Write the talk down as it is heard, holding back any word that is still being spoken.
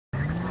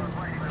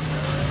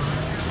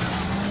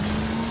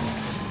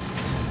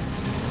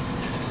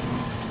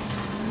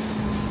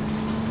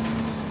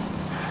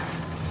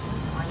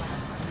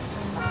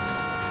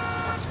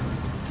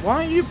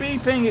Why are you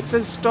beeping? It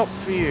says stop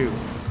for you.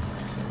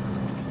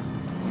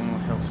 Oh,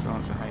 hell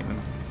starts. I hate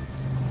them.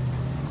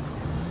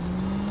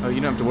 Oh,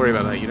 you don't have to worry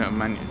about that. You don't have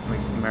manual.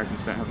 Like,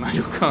 Americans don't have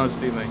manual cars,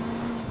 do they?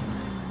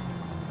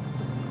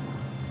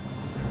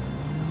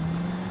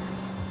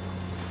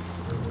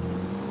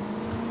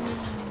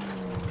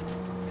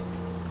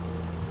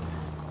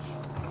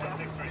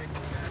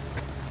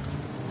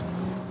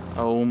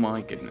 Oh my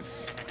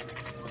goodness.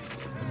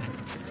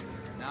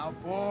 Now,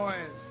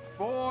 boys,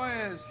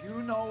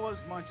 you know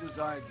as much as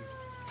I do.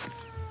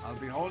 I'll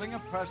be holding a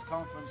press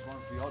conference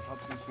once the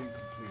autopsy's been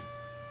completed.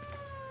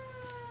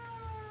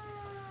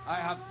 I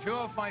have two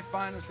of my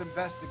finest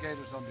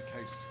investigators on the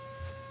case,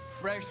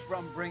 fresh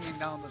from bringing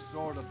down the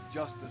sword of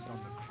justice on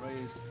the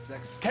crazed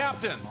sex...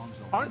 Captain,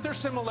 aren't there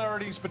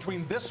similarities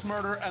between this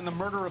murder and the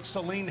murder of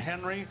Celine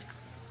Henry?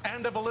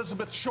 And of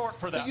Elizabeth Short,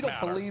 for that matter. So you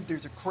don't believe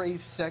there's a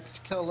crazed sex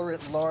killer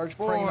at large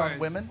preying on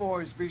women?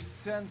 Boys, be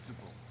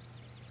sensible.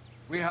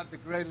 We have the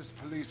greatest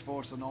police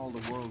force in all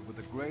the world with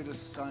the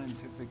greatest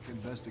scientific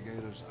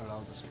investigators at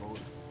our disposal.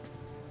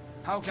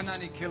 How can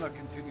any killer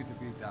continue to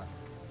beat that?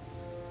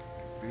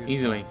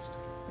 Easily.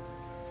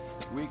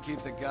 We keep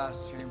the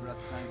gas chamber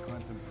at San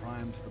Quentin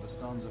primed for the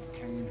sons of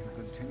Cain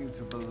who continue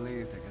to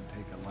believe they can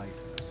take a life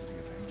in the city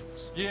of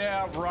angels.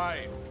 Yeah,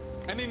 right.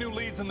 Any new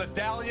leads in the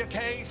Dahlia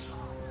case?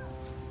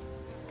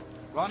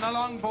 Run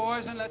along,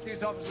 boys, and let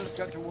these officers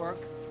get to work.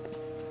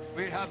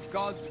 We have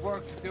God's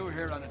work to do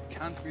here, and it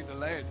can't be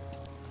delayed.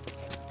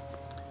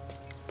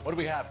 What do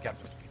we have,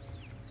 Captain?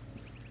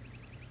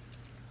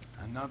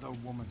 Another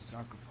woman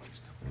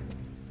sacrificed.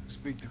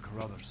 Speak to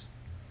Carruthers.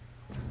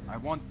 I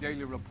want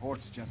daily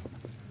reports, gentlemen.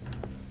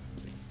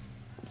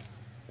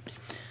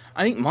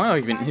 I think my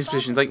argument in his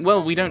position is like,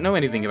 well, we don't know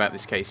anything about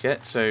this case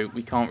yet, so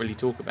we can't really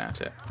talk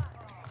about it.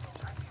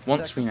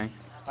 Once we know.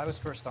 I was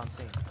first on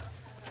scene.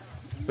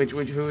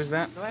 Who was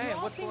that? Hey,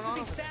 what's going on?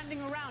 You all seem to be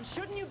standing around.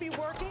 Shouldn't you be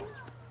working?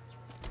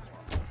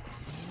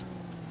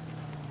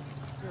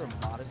 You're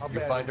a modest. You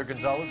find her,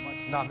 Gonzalez?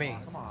 Not me.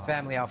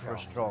 Family out for a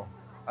stroll.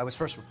 I was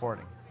first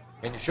reporting.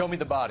 Can you show me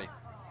the body?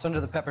 It's under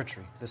the pepper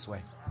tree, this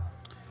way.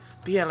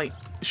 But yeah, like,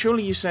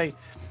 surely you say,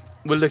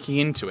 we're looking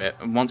into it,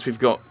 and once we've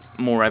got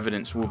more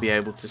evidence, we'll be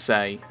able to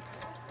say,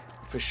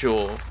 for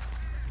sure,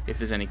 if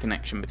there's any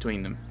connection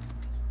between them.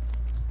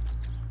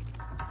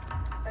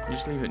 You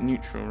just leave it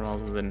neutral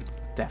rather than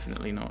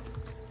definitely not.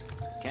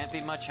 Can't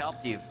be much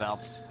help to you,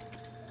 Phelps.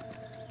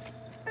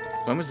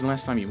 When was the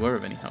last time you were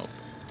of any help?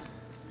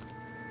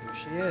 Here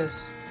she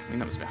is. I mean,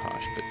 that was a bit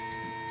harsh, but...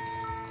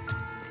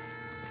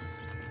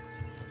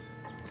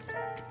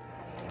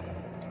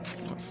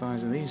 What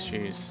size are these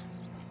shoes?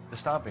 The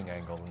stomping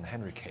angle in the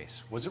Henry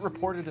case. Was it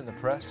reported in the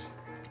press?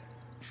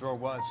 Sure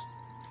was.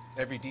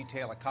 Every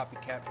detail a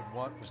copycat would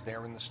want was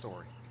there in the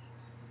story.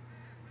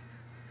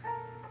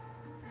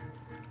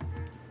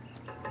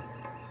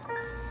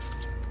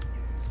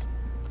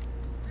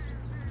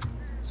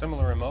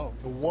 Similar MO.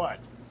 To what?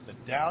 The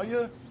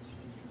Dahlia?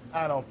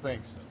 I don't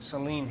think so.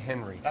 Celine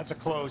Henry. That's a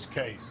closed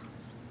case.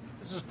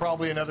 This is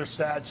probably another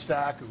sad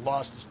sack who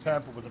lost his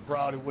temper with a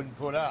broad who wouldn't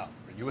put out.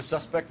 Are you a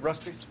suspect,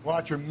 Rusty?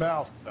 Watch your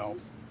mouth,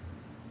 Phelps.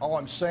 All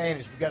I'm saying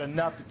is we got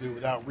enough to do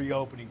without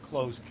reopening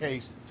closed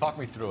cases. Talk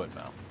me through it,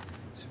 Mal.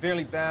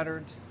 Severely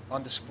battered,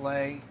 on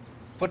display.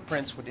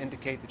 Footprints would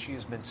indicate that she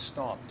has been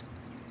stomped.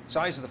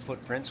 Size of the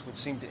footprints would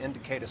seem to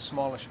indicate a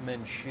smallish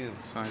men's shoe.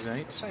 Size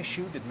 8. What size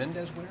shoe did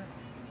Mendez wear?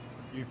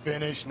 You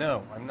finished?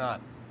 No, I'm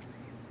not.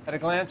 At a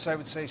glance, I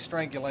would say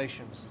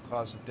strangulation was the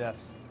cause of death.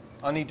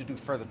 I'll need to do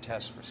further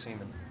tests for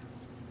semen.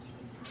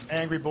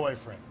 Angry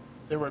boyfriend.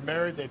 If they were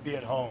married, they'd be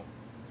at home.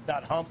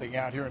 Not humping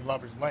out here in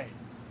Lover's Lane.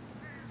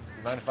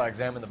 You mind if I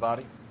examine the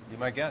body? Be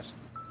my guest.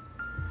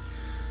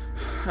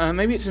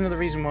 Maybe it's another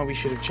reason why we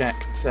should have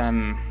checked,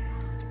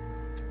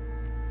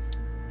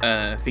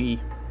 thingy.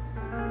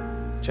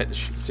 Check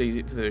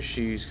see the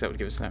shoes, because that would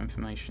give us that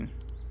information.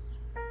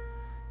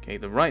 Okay,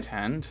 the right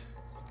hand.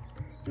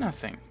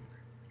 Nothing.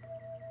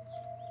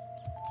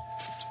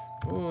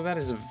 Oh, that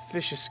is a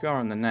vicious scar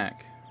on the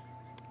neck.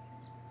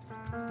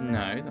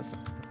 No, that's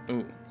not...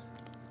 Ooh.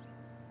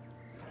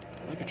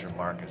 Look at your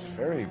mark. It's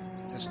very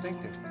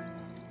distinctive.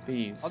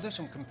 Bees. I'll do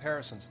some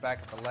comparisons back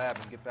at the lab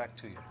and get back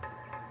to you.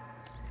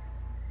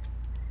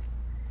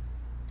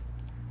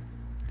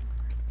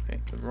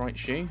 Okay, the right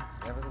shoe.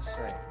 Never the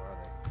same, are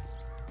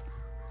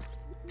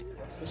they?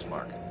 What's this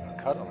mark?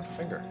 A cut on a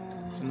finger.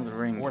 It's another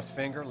ring. Fourth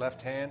finger,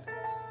 left hand.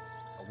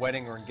 A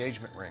wedding or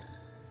engagement ring.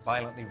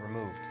 Violently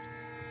removed.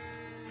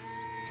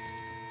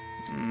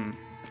 Hmm.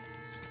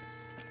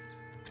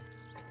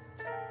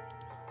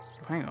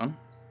 Oh, hang on.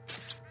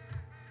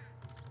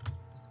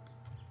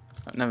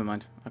 Oh, never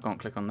mind. I can't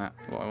click on that.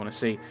 What I want to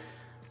see.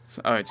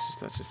 So, oh, that's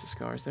just a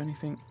scar. Is there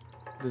anything?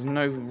 There's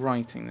no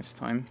writing this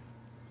time.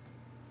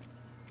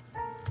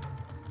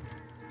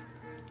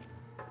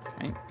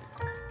 Okay.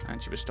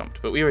 And she was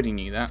stomped, but we already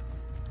knew that.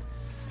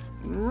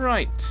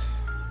 Right.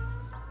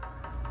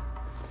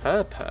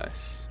 Her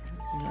purse.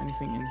 Is there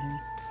anything in here?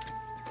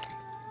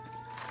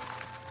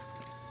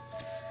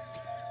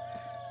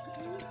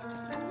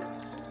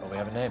 Well, we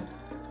have a name.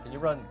 Can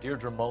you run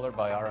Deirdre Muller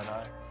by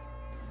R&I?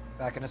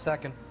 Back in a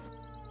second.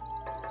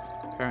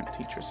 Parent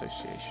Teacher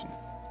Association.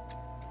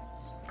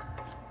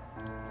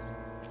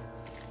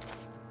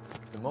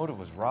 If the motive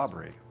was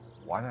robbery,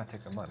 why not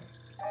take the money?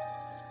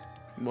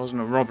 It wasn't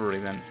a robbery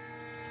then.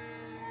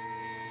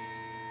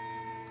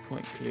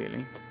 Quite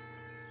clearly.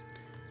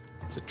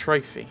 It's a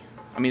trophy.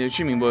 I mean,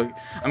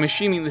 I'm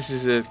assuming this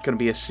is going to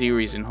be a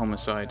series in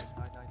Homicide.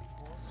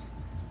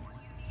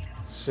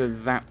 So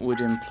that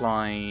would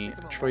imply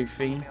a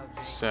trophy.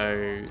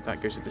 So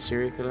that goes with the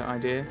serial killer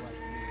idea.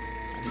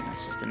 I think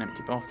that's just an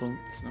empty bottle.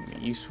 It's not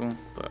really useful,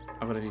 but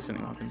I've got to do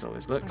something while I can all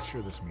this looks. Not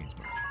sure this means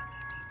much.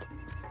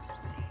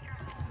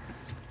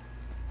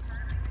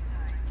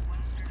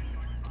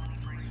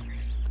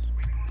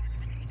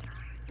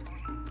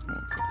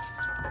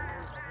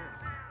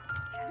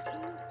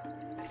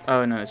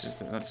 Oh no, that's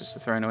just a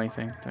thrown away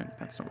thing.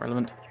 That's not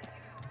relevant.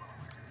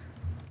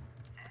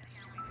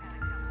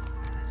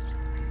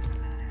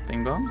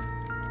 Bing bong.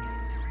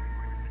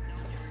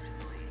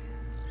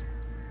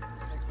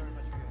 Thanks very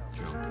much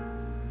for your help.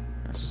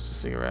 That's just a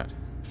cigarette.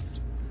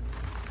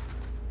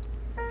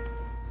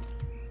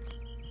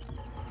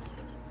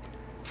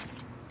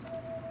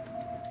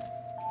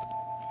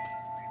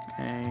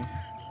 A.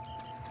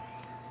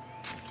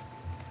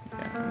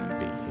 Yeah, and then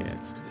B here.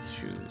 Let's do the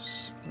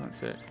shoes.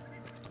 That's it.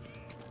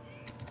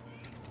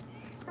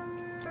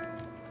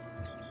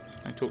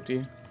 Can I talk to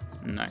you?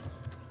 No.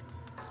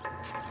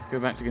 Let's go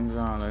back to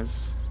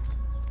Gonzalez.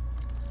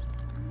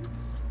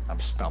 I'm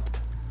stumped.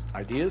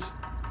 Ideas?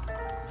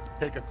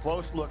 Take a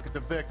close look at the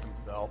victim,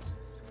 Phelps.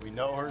 We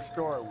know her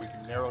story. We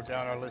can narrow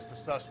down our list of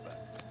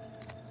suspects.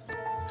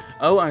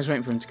 Oh, I was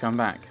waiting for him to come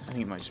back. I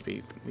think it might just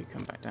be we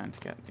come back down to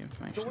get the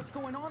information. So what's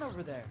going on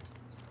over there?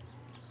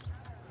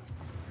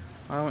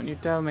 Why won't you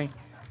tell me?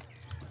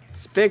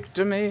 Speak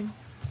to me.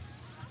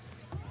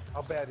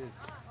 How bad is it?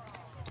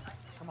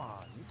 Come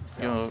on.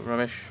 You're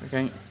rubbish,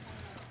 okay?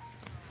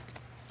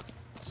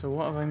 So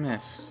what have I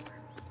missed?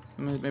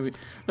 Maybe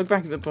look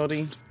back at the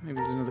body. Maybe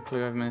there's another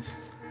clue I've missed.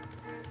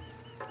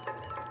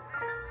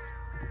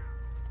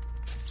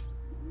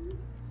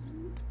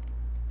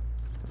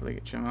 The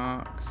ligature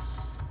marks.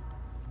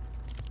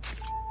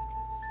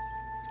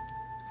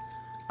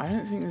 I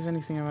don't think there's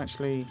anything I've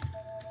actually...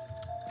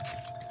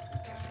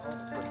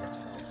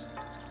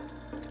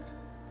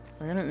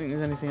 I don't think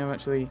there's anything I've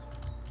actually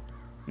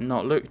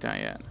not looked at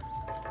yet.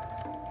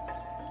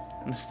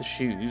 Unless the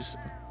shoes.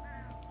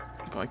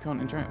 But I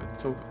can't interact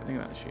with talk think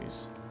about the shoes.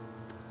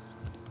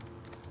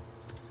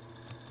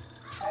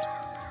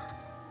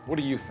 What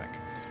do you think?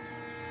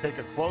 Take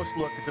a close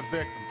look at the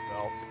victim,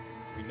 Phelps.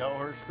 We know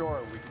her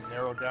story. We can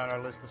narrow down our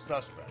list of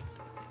suspects.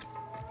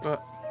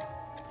 But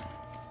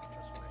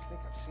I think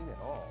I've seen it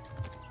all.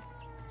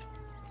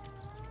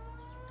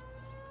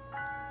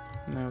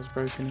 nails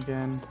broken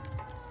again.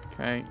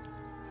 Okay.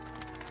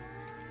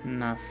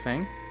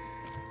 Nothing.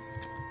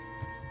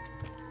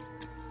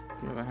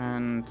 The other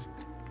hand.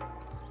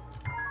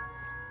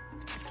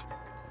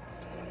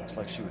 Looks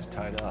like she was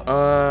tied up.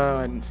 Oh,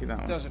 I didn't see that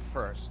It one. does at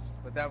first,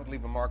 but that would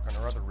leave a mark on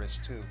her other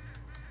wrist too.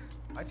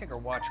 I think her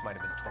watch might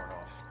have been torn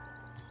off.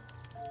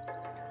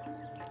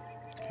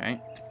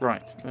 Okay.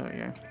 Right. There we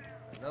go.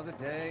 Another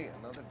day,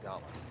 another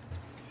dollar.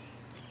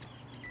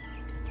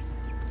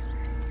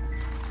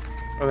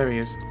 Oh, there he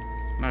is.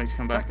 Now he's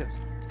come back. Detectives,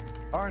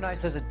 R&I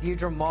says that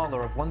Deirdre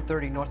Mahler of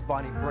 130 North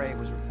Bonnie Bray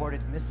was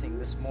reported missing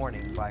this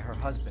morning by her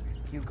husband,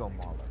 Hugo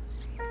Mahler.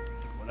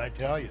 What'd I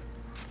tell you?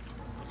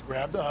 Just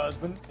grab the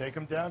husband, take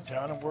him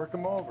downtown, and work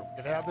him over. We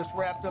could have this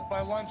wrapped up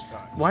by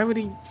lunchtime. Why would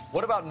he...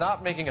 What about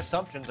not making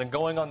assumptions and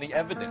going on the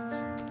evidence?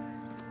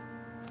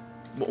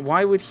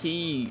 Why would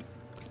he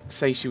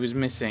say she was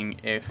missing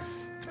if...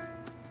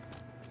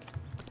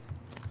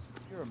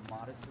 You're a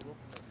modest little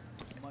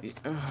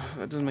person.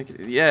 that doesn't make it...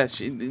 Yeah,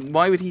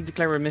 why would he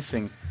declare her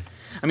missing?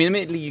 I mean,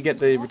 admittedly, you get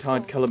the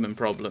retired Cullerman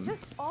problem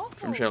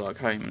from Sherlock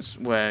Holmes,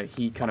 where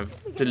he kind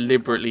of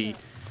deliberately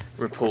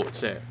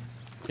reports it.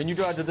 Can you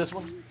drive to this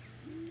one?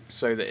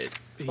 So that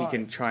he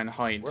can try and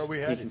hide. Where are we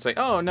He headed? can say,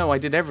 oh, no, I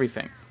did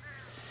everything.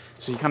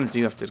 So you kind of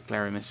do have to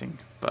declare her missing,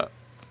 but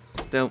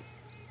still,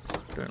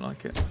 don't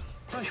like it.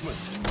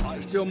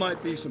 There still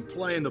might be some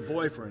playing the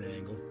boyfriend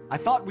angle. I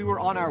thought we were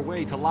on our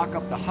way to lock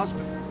up the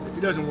husband. If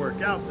it doesn't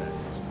work out, that is.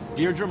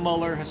 Deirdre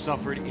Muller has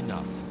suffered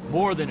enough.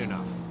 More than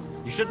enough.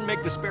 You shouldn't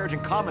make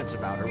disparaging comments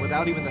about her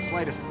without even the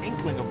slightest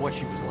inkling of what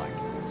she was like.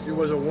 She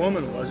was a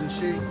woman, wasn't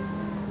she?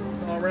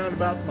 All around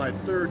about my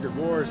third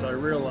divorce, I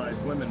realized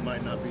women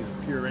might not be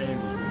the pure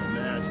angels we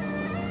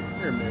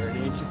imagine. You're married,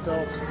 ain't you,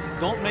 Phelps?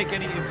 Don't make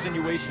any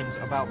insinuations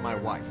about my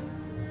wife.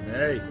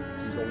 Hey,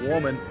 she's a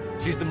woman.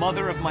 She's the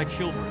mother of my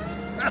children.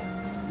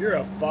 You're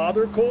a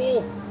father,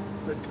 Cole?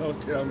 Then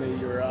don't tell me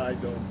your eye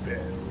don't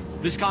bend.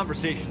 This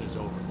conversation is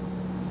over.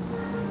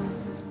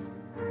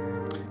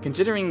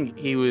 Considering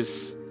he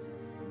was...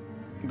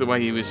 the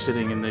way he was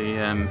sitting in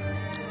the,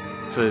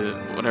 for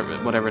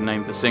whatever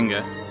name the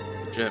singer,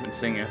 the German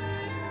singer,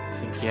 I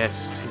think,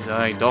 yes, his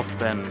eye doth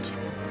bend.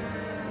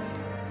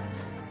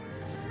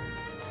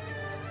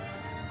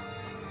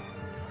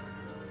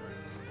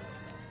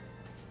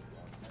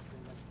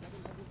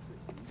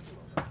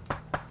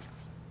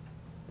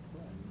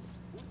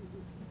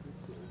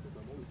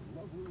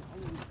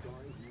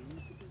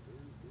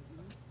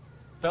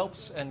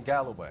 Phelps and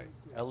Galloway,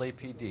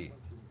 LAPD.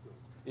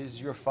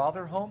 Is your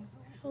father home?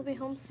 He'll be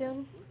home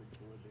soon.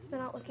 He's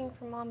been out looking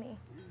for Mommy.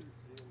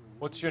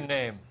 What's your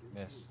name,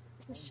 miss?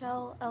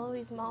 Michelle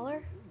Eloise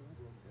Mahler?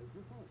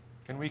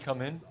 Can we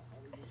come in?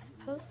 I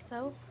suppose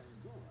so.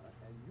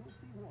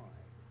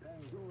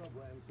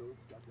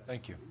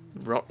 Thank you.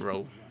 Rock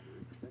roll.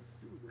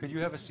 Could you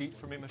have a seat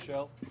for me,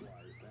 Michelle?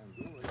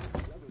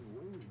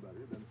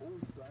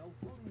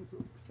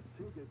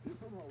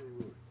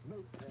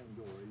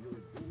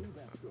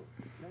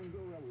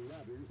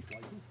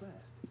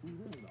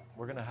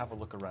 We're gonna have a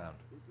look around.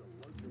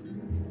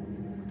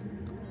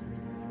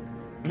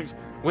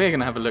 We're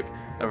gonna have a look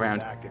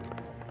around.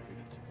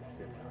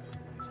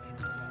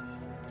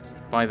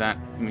 By that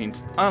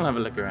means I'll have a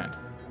look around.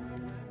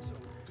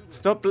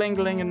 Stop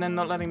bling-bling and then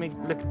not letting me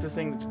look at the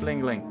thing that's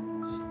bling-bling.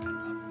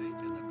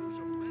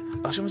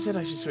 Oh, someone said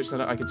I should switch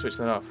that. I could switch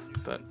that off,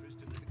 but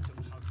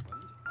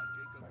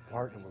My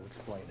partner will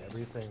explain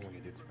everything when he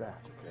gets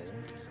back, okay?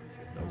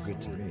 No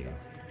good to me.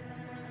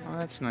 oh,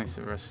 that's nice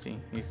of Rusty.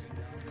 He's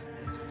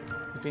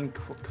being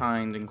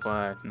kind and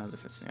quiet and other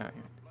such things.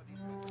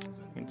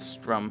 You can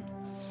strum.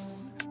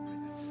 It's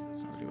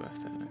not really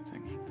worth it, I don't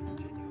think.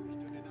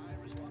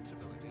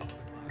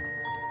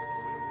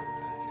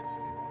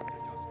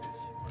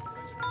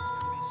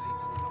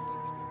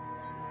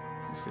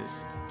 This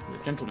is the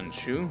gentleman's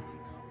shoe.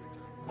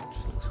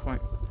 Which looks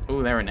quite.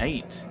 Oh, they're an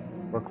 8.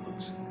 Work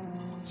boots.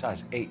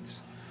 Size 8.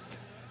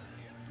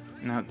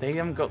 Now they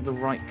haven't got the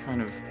right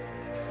kind of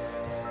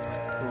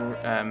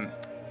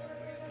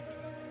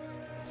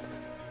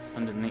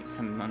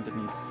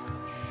underneath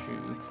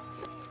shoe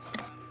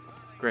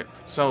grip.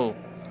 Sole.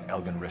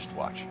 Elgin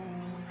wristwatch.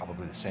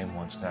 Probably the same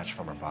one snatched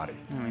from her body.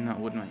 I mean, that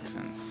would make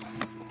sense.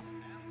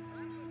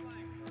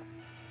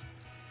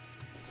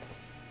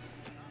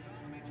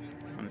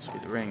 And this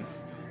would be the ring.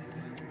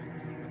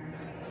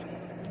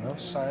 No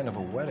sign of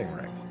a wedding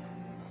ring.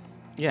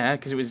 Yeah,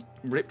 because it was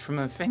ripped from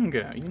her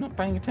finger. You're not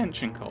paying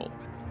attention, Cole.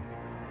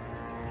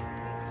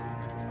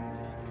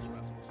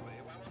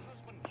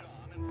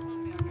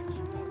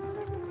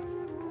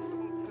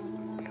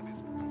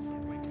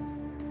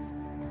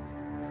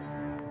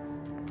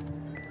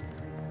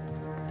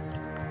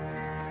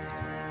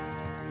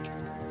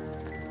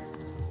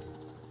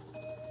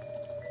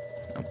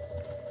 Nope.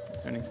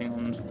 Is there anything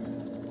on?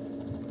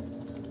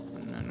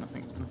 No,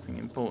 nothing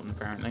important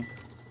apparently.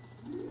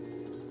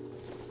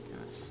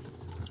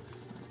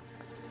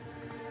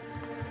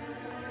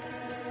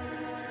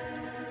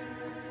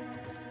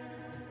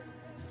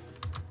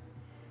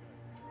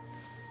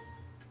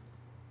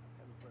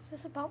 Is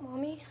this about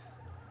Mommy?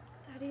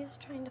 Daddy is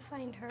trying to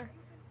find her.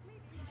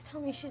 Please tell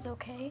me she's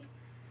okay.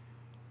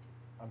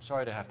 I'm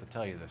sorry to have to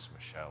tell you this,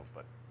 Michelle,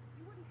 but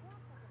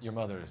your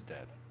mother is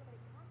dead.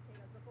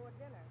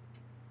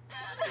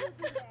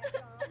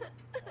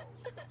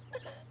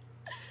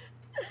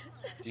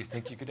 Do you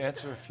think you could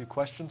answer a few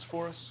questions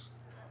for us?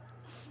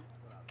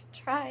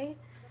 Try.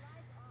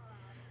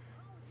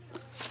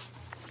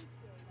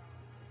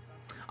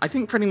 I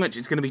think pretty much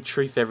it's going to be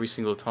truth every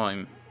single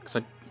time. Because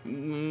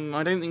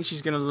I don't think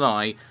she's going to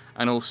lie.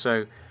 And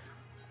also,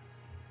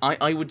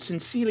 I would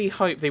sincerely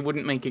hope they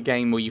wouldn't make a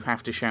game where you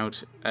have to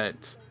shout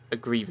at a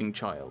grieving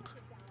child.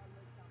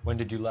 When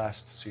did you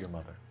last see your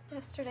mother?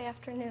 Yesterday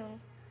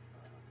afternoon.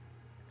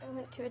 I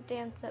went to a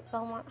dance at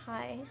Belmont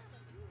High.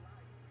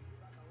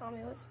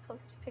 Mommy was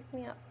supposed to pick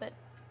me up, but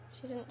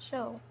she didn't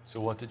show.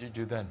 So what did you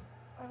do then?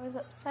 I was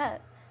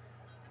upset.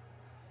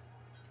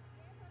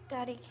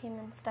 Daddy came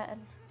instead.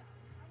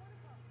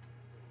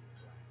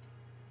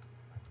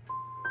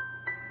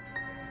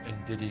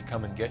 And did he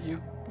come and get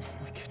you? Oh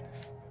my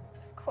goodness.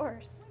 Of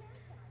course.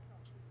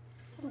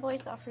 Some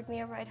boys offered me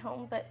a ride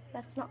home, but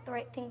that's not the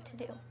right thing to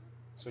do.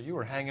 So you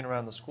were hanging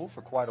around the school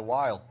for quite a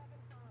while.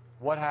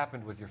 What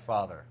happened with your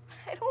father?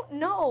 I don't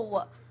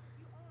know.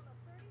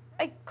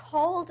 I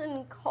called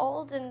and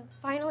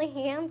finally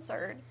he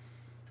answered.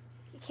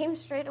 He came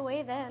straight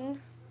away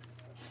then.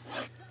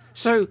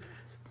 So,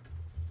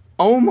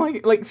 oh my,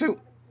 like, so,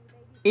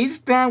 is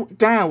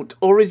doubt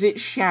or is it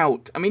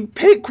shout? I mean,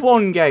 pick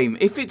one game.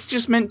 If it's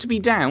just meant to be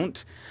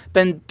doubt,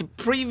 then the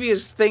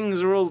previous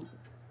things are all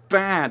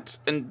bad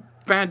and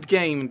bad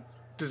game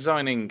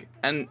designing.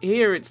 And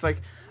here it's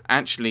like,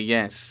 actually,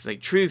 yes,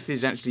 like, truth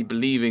is actually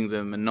believing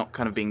them and not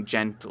kind of being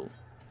gentle.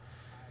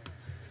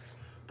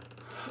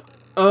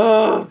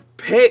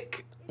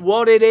 Pick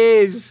what it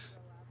is.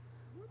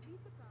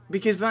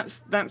 Because that's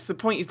the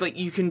point, is like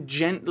you can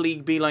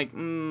gently be like,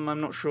 I'm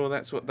not sure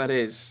that's what that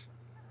is.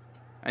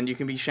 And you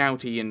can be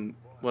shouty and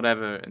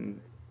whatever,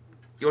 and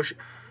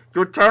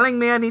you're telling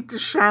me I need to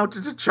shout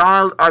at a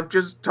child I've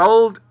just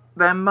told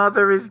their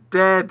mother is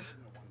dead.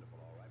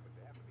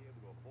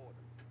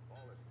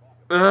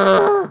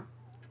 Ugh.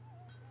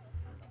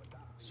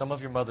 Some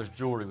of your mother's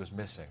jewelry was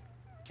missing.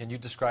 Can you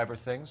describe her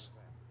things?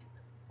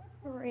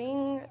 A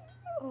ring,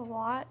 a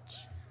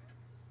watch.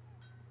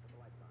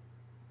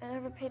 I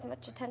never paid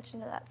much attention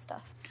to that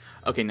stuff.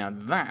 Okay, now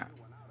that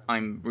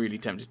I'm really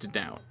tempted to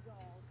doubt.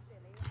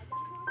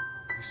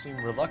 You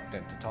seem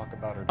reluctant to talk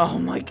about her. Oh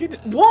my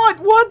goodness.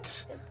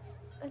 What? It's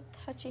a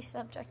touchy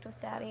subject with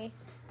Daddy.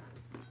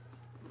 I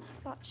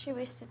thought she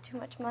wasted too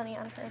much money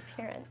on her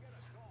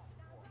appearance.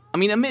 I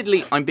mean,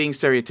 admittedly, I'm being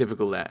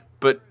stereotypical there,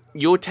 but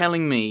you're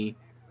telling me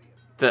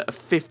that a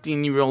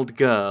 15-year-old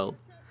girl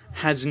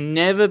has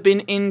never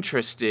been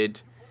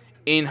interested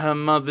in her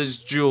mother's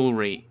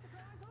jewelry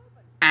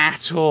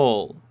at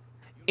all,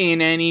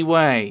 in any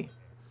way.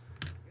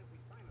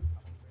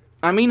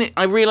 I mean,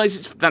 I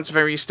realize that's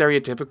very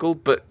stereotypical,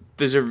 but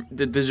there's a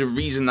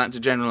reason that's a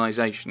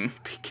generalization,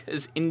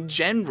 because in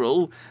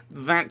general,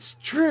 that's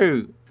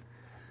true.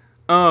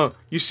 Oh,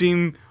 you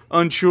seem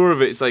unsure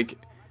of it. It's like,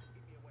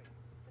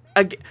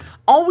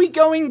 are we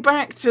going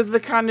back to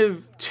the kind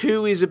of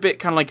 2 is a bit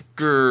kind of like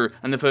grr,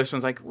 and the first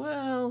one's like,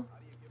 well,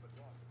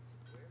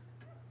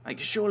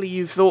 like surely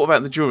you've thought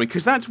about the jewelry,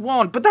 because that's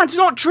 1, but that's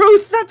not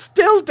truth. That's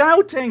still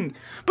doubting.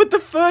 But the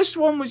first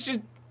one was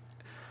just,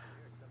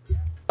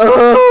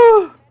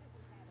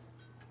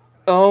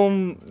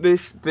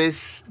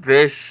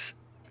 this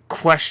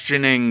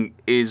questioning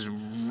is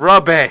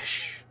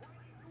rubbish.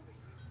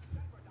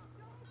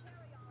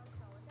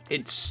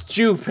 It's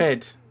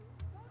stupid.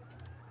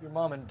 Your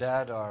mom and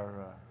dad are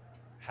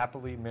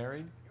happily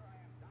married?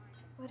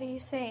 What are you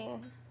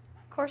saying?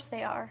 Of course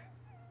they are.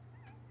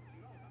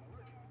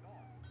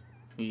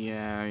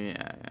 Yeah.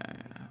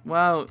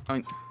 Well, I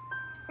mean...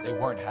 They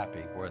weren't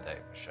happy, were they,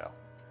 Michelle?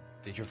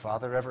 Did your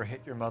father ever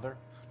hit your mother?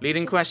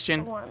 Leading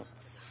question.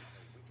 Once.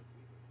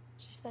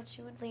 She said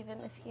she would leave him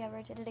if he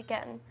ever did it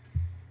again.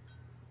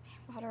 He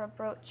bought her a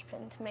brooch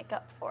pin to make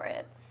up for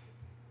it.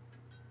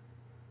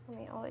 And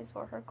he always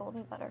wore her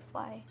golden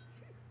butterfly.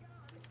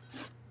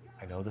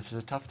 I know this is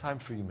a tough time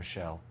for you,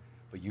 Michelle,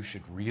 but you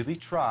should really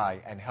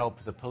try and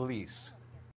help the police.